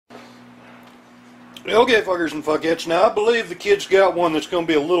Okay, fuckers and fuckettes. Now, I believe the kid's got one that's going to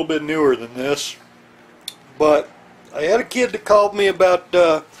be a little bit newer than this. But I had a kid that called me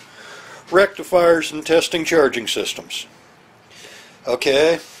about rectifiers and testing charging systems.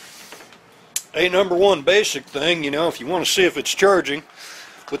 Okay. A number one basic thing, you know, if you want to see if it's charging,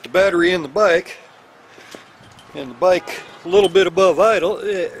 with the battery in the bike, and the bike a little bit above idle,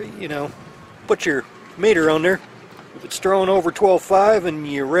 you know, put your meter on there. If it's throwing over 12.5 and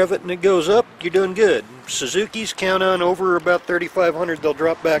you rev it and it goes up, you're doing good. Suzuki's count on over about 3,500, they'll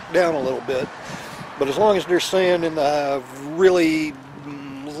drop back down a little bit. But as long as they're staying in the really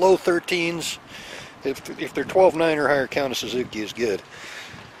low 13s, if they're 12.9 or higher, count of Suzuki is good.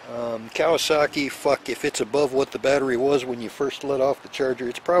 Kawasaki, fuck, if it's above what the battery was when you first let off the charger,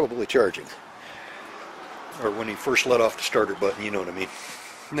 it's probably charging. Or when you first let off the starter button, you know what I mean.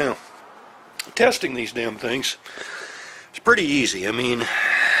 Now, testing these damn things is pretty easy. I mean,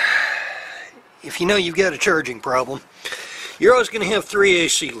 if you know you've got a charging problem, you're always going to have 3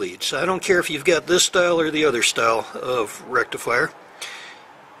 AC leads. I don't care if you've got this style or the other style of rectifier.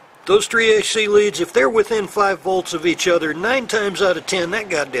 Those 3 AC leads, if they're within 5 volts of each other, 9 times out of 10, that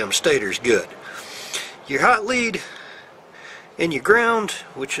goddamn stator's good. Your hot lead and your ground,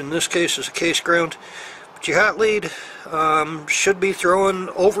 which in this case is a case ground, but your hot lead should be throwing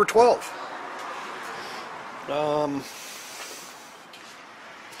over 12.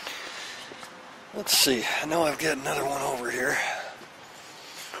 Let's see, I know I've got another one over here.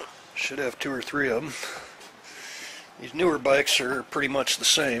 Should have 2 or 3 of them. These newer bikes are pretty much the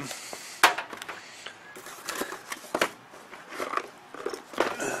same.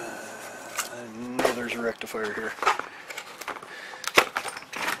 I know there's a rectifier here.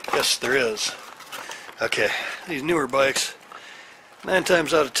 Yes, there is. Okay, these newer bikes, 9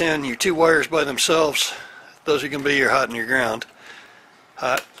 times out of 10, your 2 wires by themselves, those are going to be your hot and your ground.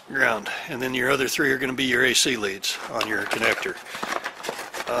 Hot, ground. And then your other 3 are going to be your AC leads on your connector.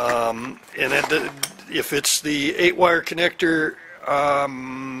 If it's the 8-wire connector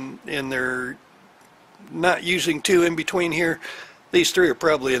and they're not using 2 in between here, these 3 are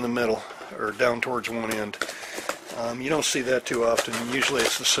probably in the middle or down towards one end. You don't see that too often. Usually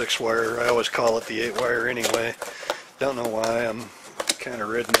it's the 6-wire. I always call it the 8-wire anyway. Don't know why. I'm kind of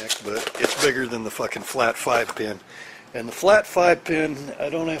redneck, but it's bigger than the fucking flat 5-pin. And the flat 5-pin, I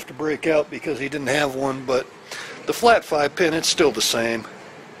don't have to break out because he didn't have one, but the flat 5-pin, it's still the same.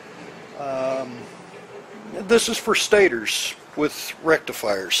 This is for stators with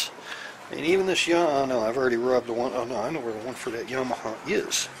rectifiers. And even this Yamaha, oh no, I've already rubbed the one. Oh no, I know where the one for that Yamaha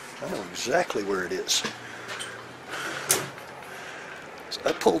is. I know exactly where it is. So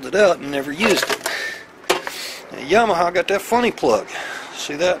I pulled it out and never used it. Now, Yamaha got that funny plug.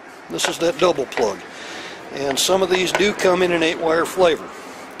 See that? This is that double plug. And some of these do come in an 8-wire flavor.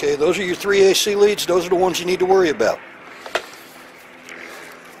 Okay, those are your 3 AC leads. Those are the ones you need to worry about.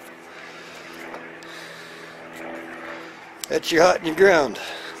 That's your hot and your ground.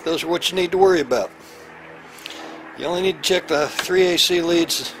 Those are what you need to worry about. You only need to check the 3 AC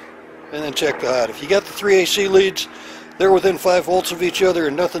leads and then check the hot. If you got the 3 AC leads, they're within 5 volts of each other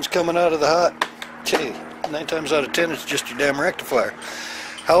and nothing's coming out of the hot, okay, 9 times out of 10 it's just your damn rectifier.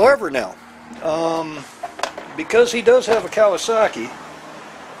 However now, because he does have a Kawasaki,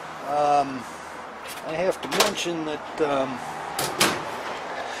 I have to mention that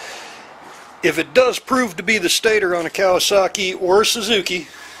if it does prove to be the stator on a Kawasaki or a Suzuki,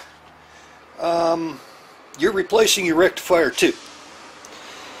 you're replacing your rectifier too.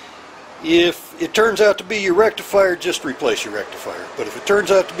 If it turns out to be your rectifier, just replace your rectifier. But if it turns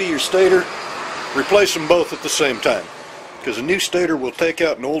out to be your stator, replace them both at the same time. Because a new stator will take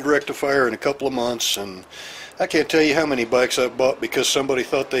out an old rectifier in a couple of months, and I can't tell you how many bikes I've bought because somebody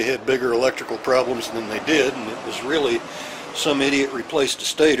thought they had bigger electrical problems than they did, and it was really some idiot replaced a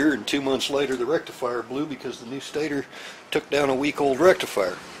stator, and 2 months later the rectifier blew because the new stator took down a weak old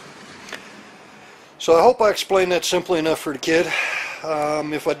rectifier. So I hope I explained that simply enough for the kid.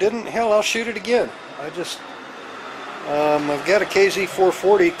 If I didn't, hell, I'll shoot it again. I've got a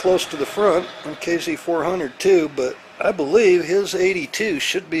KZ440 close to the front, and KZ400 too, but I believe his 82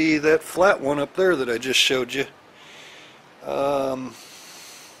 should be that flat one up there that I just showed you.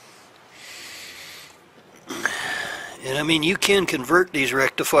 And I mean, you can convert these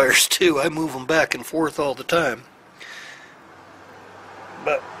rectifiers too. I move them back and forth all the time.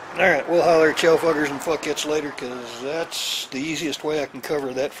 But, alright, we'll holler at y'all fuckers and fuckets later, because that's the easiest way I can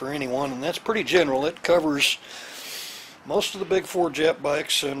cover that for anyone, and that's pretty general. It covers most of the big 4 Jap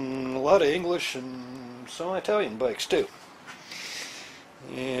bikes and a lot of English and some Italian bikes too.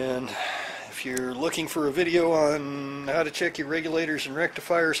 And if you're looking for a video on how to check your regulators and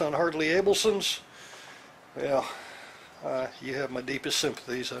rectifiers on Harley Abelsons, Well, you have my deepest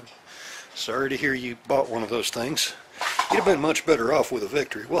sympathies. I'm sorry to hear you bought one of those things. You'd have been much better off with a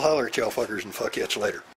victory. We'll holler at y'all fuckers and fuck yets later.